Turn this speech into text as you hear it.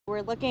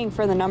We're looking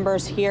for the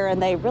numbers here,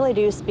 and they really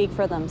do speak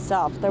for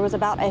themselves. There was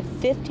about a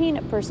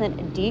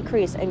 15%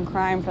 decrease in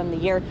crime from the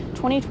year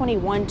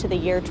 2021 to the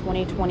year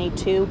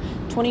 2022.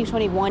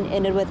 2021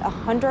 ended with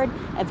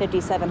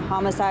 157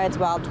 homicides,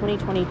 while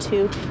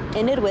 2022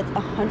 ended with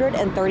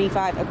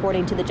 135,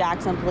 according to the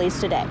Jackson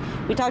Police today.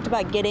 We talked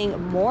about getting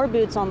more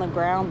boots on the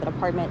ground. The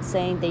department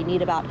saying they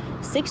need about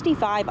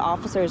 65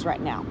 officers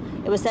right now.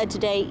 It was said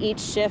today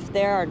each shift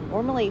there are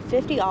normally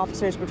 50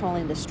 officers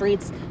patrolling the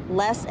streets,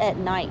 less at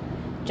night.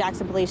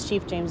 Jackson Police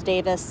Chief James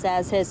Davis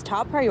says his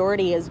top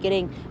priority is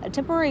getting a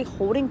temporary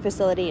holding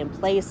facility in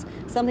place,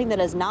 something that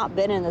has not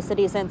been in the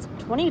city since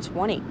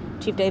 2020.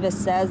 Chief Davis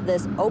says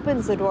this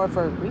opens the door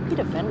for repeat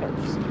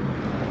offenders.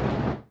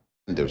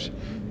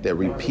 That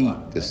repeat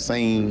the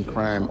same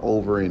crime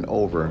over and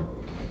over,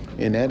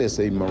 and that is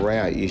a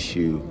morale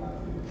issue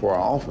for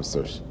our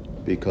officers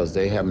because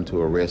they happen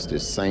to arrest the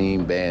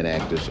same bad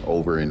actors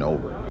over and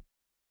over.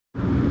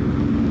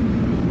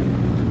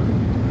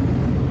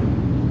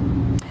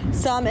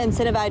 Some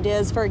incentive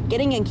ideas for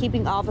getting and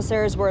keeping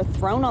officers were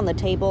thrown on the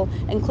table,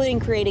 including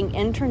creating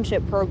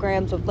internship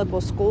programs with local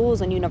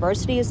schools and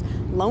universities,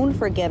 loan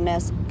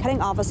forgiveness,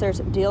 cutting officers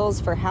deals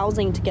for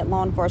housing to get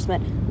law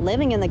enforcement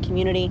living in the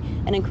community,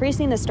 and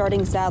increasing the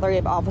starting salary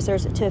of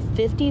officers to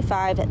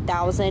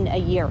 $55,000 a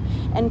year.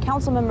 And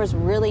council members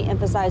really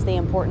emphasized the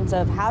importance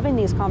of having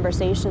these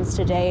conversations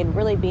today and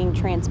really being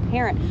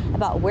transparent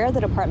about where the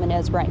department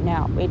is right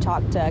now. We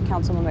talked to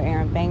Councilmember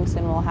Aaron Banks,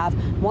 and we'll have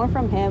more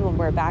from him when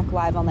we're back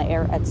live on the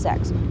air at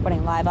 6.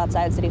 Reporting live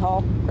outside City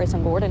Hall,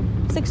 Grayson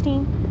Gordon,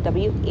 16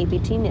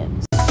 WAPT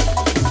News.